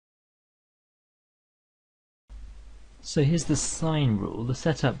So here's the sine rule. The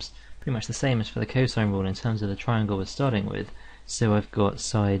setup's pretty much the same as for the cosine rule in terms of the triangle we're starting with. So I've got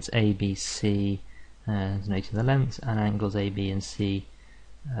sides A, B, C denoting the lengths, and angles A, B and C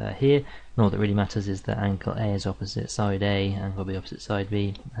here. And all that really matters is that angle A is opposite side A, angle B opposite side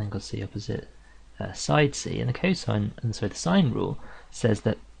B, angle C opposite side C. And the sine rule says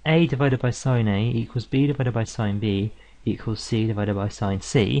that A divided by sine A equals B divided by sine B equals C divided by sine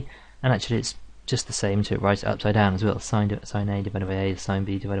C. And actually it's just the same to write it upside down as well. Sine A divided by A, sine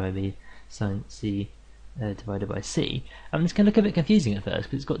B divided by B, sine C divided by C. This can look a bit confusing at first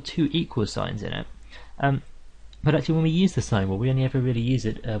because it's got two equal signs in it. But actually when we use the sine rule, we only ever really use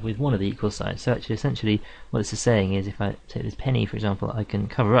it with one of the equal signs. So actually essentially what this is saying is if I take this penny for example, I can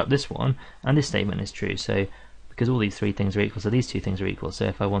cover up this one, and this statement is true. So because all these three things are equal, so these two things are equal. So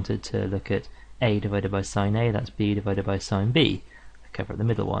if I wanted to look at A divided by sine A, that's B divided by sine B. Cover up the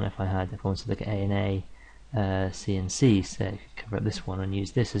middle one if I wanted to look at A and A, C and C, so I could cover up this one and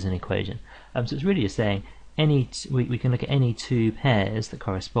use this as an equation. So it's really just saying we can look at any two pairs that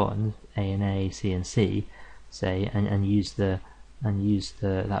correspond, A and A, C and C, say, and use that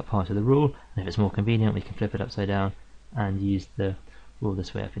part of the rule. And if it's more convenient, we can flip it upside down and use the rule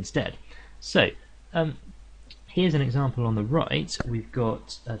this way up instead. So here's an example on the right. We've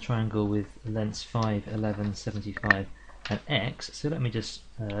got a triangle with lengths 5, 11, 75 and X. So let me just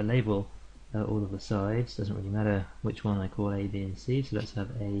label all of the sides. Doesn't really matter which one I call A, B and C. So let's have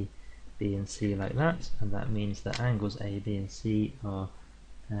A, B and C like that, and that means that angles A, B and C are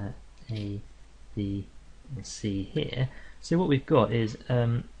A, B and C here. So what we've got is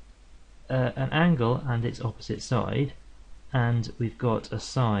an angle and its opposite side, and we've got a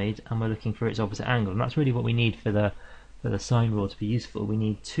side and we're looking for its opposite angle, and that's really what we need for the sine rule to be useful. We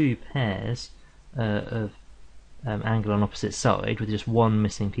need two pairs of angle on opposite side with just one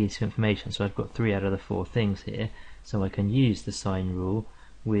missing piece of information. So I've got 3 out of the 4 things here, so I can use the sine rule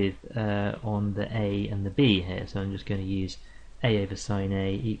with on the A and the B here. So I'm just going to use A over sine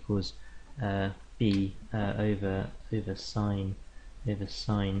A equals B over sine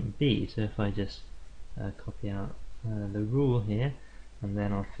B. So if I just copy out the rule here, and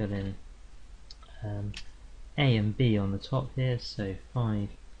then I'll fill in A and B on the top here, so 5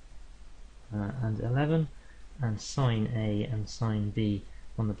 and 11, and sine A and sine B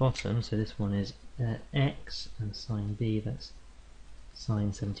on the bottom. So this one is X, and sine B, that's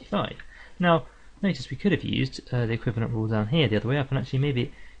sine 75. Now notice we could have used the equivalent rule down here the other way up, and actually maybe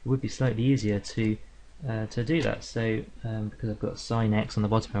it would be slightly easier to do that. So because I've got sine X on the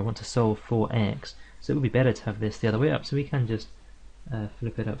bottom, I want to solve for X, so it would be better to have this the other way up. So we can just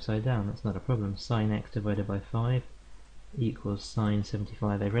flip it upside down, that's not a problem. Sine X divided by 5 equals sine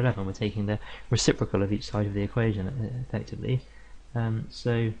 75 over 11. We're taking the reciprocal of each side of the equation effectively.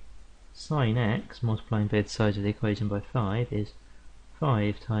 So sine X multiplying both sides of the equation by 5 is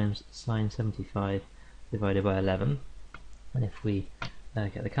 5 times sine 75 divided by 11, and if we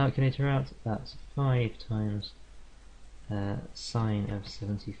get the calculator out, that's 5 times sine of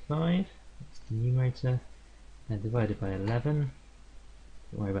 75, that's the numerator, divided by 11.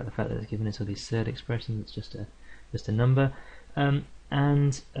 Don't worry about the fact that it's given us all these third expressions, it's just a number.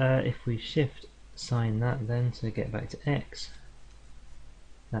 And if we shift sine that then to get back to X,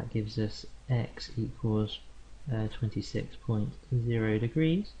 that gives us X equals 26.0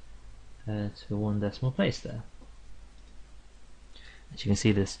 degrees to 1 decimal place there. As you can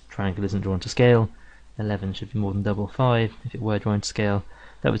see, this triangle isn't drawn to scale. 11 should be more than double 5. If it were drawn to scale,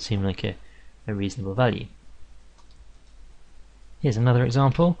 that would seem like a reasonable value. Here's another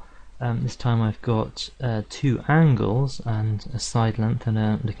example. This time I've got 2 angles and a side length, and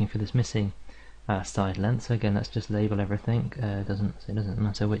I'm looking for this missing side length. So again, let's just label everything. It doesn't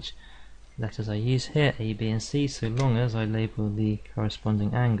matter which letters I use here, A, B and C, so long as I label the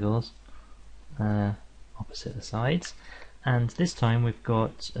corresponding angles opposite the sides. And this time we've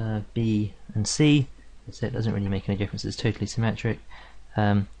got B and C, so it doesn't really make any difference, it's totally symmetric.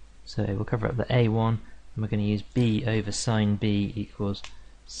 So we'll cover up the A1, and we're going to use B over sine B equals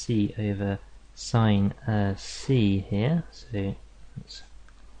C over sine C here. So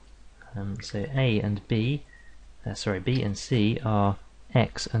A and B, B and C are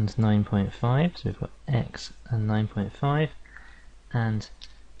X and 9.5, so we've got X and 9.5, and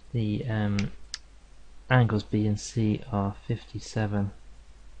the angles B and C are 57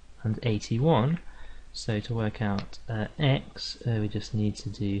 and 81. So to work out X, we just need to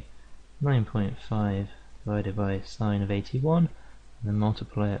do 9.5 divided by sine of 81, and then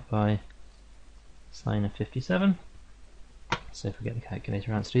multiply it by sine of 57. So if we get the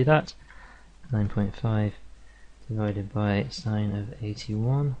calculator out to do that, 9.5 divided by sine of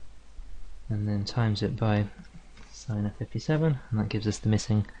 81, and then times it by sine of 57, and that gives us the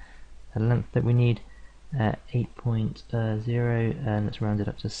missing length that we need, 8.0, and let's round it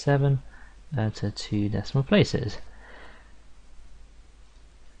up to 7 to 2 decimal places.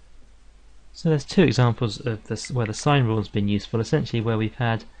 So there's two examples of this where the sine rule has been useful, essentially where we've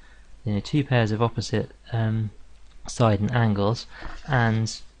had two pairs of opposite side and angles,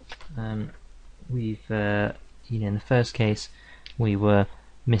 and we've in the first case we were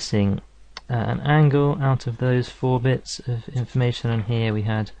missing an angle out of those 4 bits of information, and here we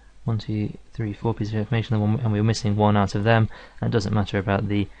had 1, 2, 3, 4 pieces of information, and we were missing 1 out of them. And it doesn't matter about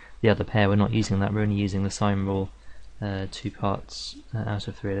the other pair, we're not using that, we're only using the sine rule 2 parts out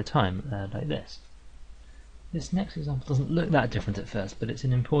of 3 at a time, like this. This next example doesn't look that different at first, but it's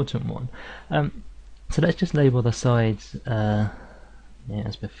an important one. So let's just label the sides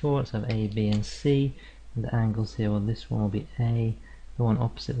as before. Let's have A, B and C, and the angles here, well, this one will be A, the one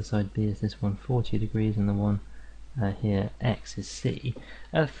opposite the side B is this one 40 degrees, and the one here X is C.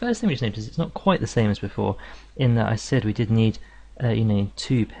 First thing we should notice, it's not quite the same as before, in that I said we did need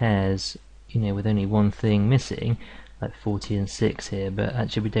 2 pairs with only one thing missing, like 40 and 6 here, but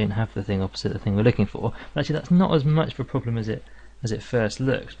actually we don't have the thing opposite the thing we're looking for. But actually that's not as much of a problem as it first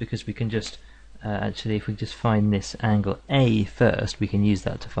looks, because we can just actually, if we just find this angle A first, we can use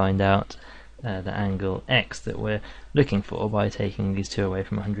that to find out the angle X that we're looking for by taking these two away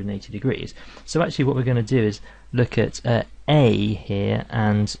from 180 degrees. So actually what we're going to do is look at A here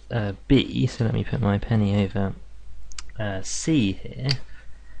and B. So let me put my penny over C here.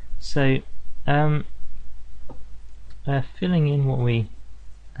 So filling in what we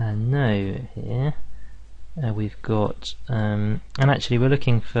know here, we've got, and actually we're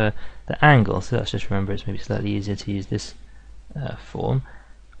looking for the angle, so let's just remember it's maybe slightly easier to use this form,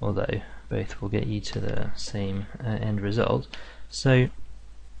 although both will get you to the same end result. So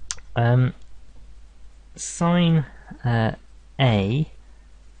sine A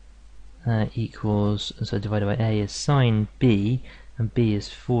equals, so divided by A is sine B, and B is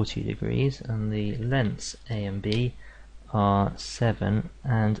 40 degrees, and the lengths A and B are 7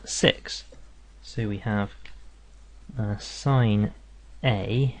 and 6. So we have sine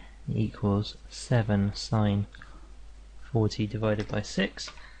A equals 7 sine 40 divided by 6,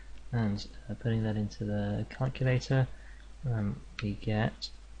 and putting that into the calculator, we get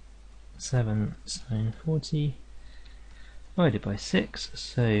 7 sine 40 divided by 6,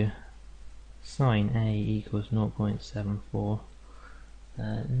 so sine A equals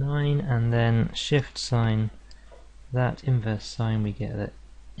 0.749, and then shift sine that inverse sine, we get that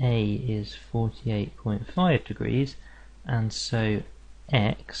A is 48.5 degrees, and so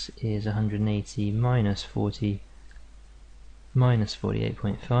X is 180 minus 40 minus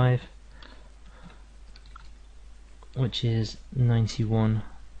 48.5, which is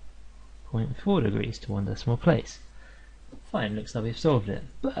 91.4 degrees to 1 decimal place. Fine, looks like we've solved it.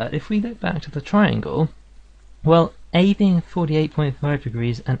 But if we look back to the triangle, well, A being 48.5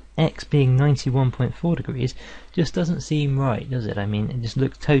 degrees and X being 91.4 degrees just doesn't seem right, does it? I mean, it just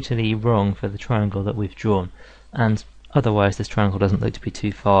looks totally wrong for the triangle that we've drawn, and otherwise this triangle doesn't look to be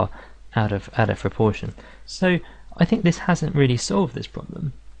too far out of proportion. So I think this hasn't really solved this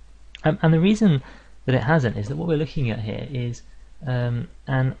problem, and the reason that it hasn't is that what we're looking at here is an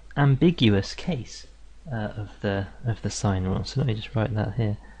ambiguous case of the sine rule. So let me just write that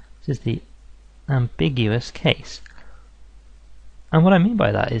here. This is the ambiguous case, and what I mean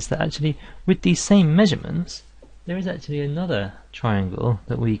by that is that actually with these same measurements there is actually another triangle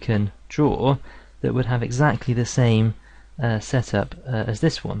that we can draw that would have exactly the same setup as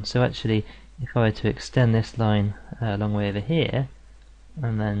this one. So actually if I were to extend this line a long way over here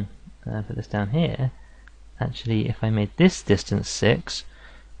and then put this down here, actually if I made this distance 6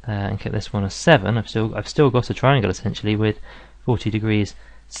 and kept this one as 7, I've still got a triangle essentially with 40 degrees,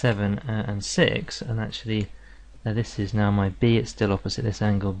 7 and 6, and actually this is now my B, it's still opposite this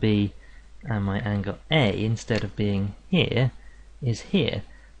angle B, and my angle A, instead of being here, is here.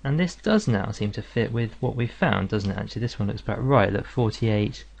 And this does now seem to fit with what we found, doesn't it? Actually this one looks about right. Look,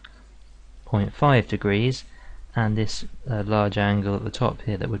 48.5 degrees, and this large angle at the top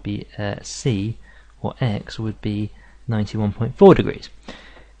here that would be C or X would be 91.4 degrees.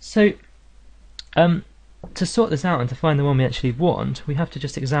 So to sort this out and to find the one we actually want, we have to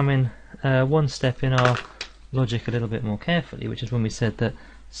just examine one step in our logic a little bit more carefully, which is when we said that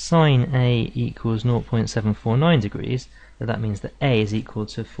sine A equals 0.749 degrees, that means that A is equal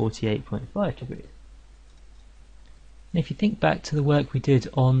to 48.5 degrees. And if you think back to the work we did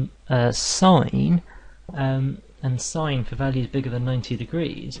on sine, and sine for values bigger than 90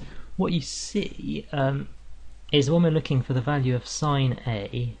 degrees, what you see is when we're looking for the value of sine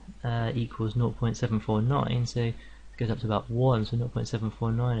A equals 0.749, so goes up to about 1, so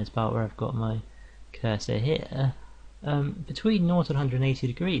 0.749 is about where I've got my cursor here. Between 0 and 180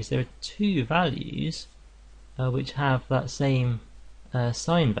 degrees there are two values which have that same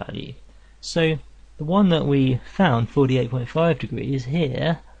sine value. So the one that we found, 48.5 degrees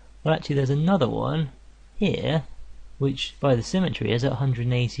here, well actually there's another one here which by the symmetry is at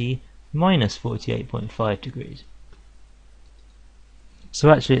 180 minus 48.5 degrees. So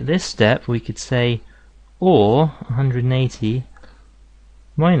actually at this step we could say or 180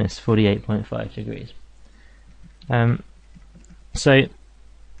 minus 48.5 degrees. So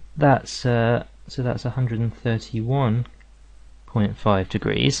that's 131.5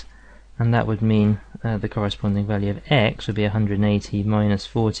 degrees, and that would mean the corresponding value of x would be 180 minus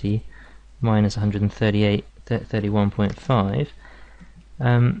 40 minus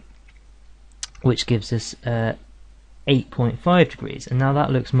 131.5, which gives us 8.5 degrees. And now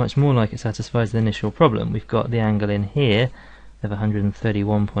that looks much more like it satisfies the initial problem. We've got the angle in here of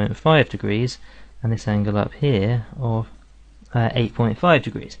 131.5 degrees and this angle up here of 8.5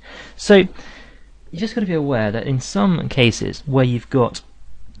 degrees. So you just got to be aware that in some cases where you've got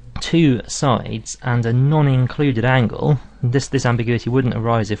two sides and a non-included angle, this ambiguity wouldn't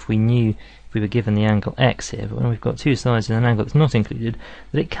arise if we were given the angle x here, but when we've got two sides and an angle that's not included,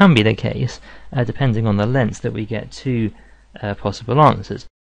 that it can be the case, depending on the length, that we get two possible answers.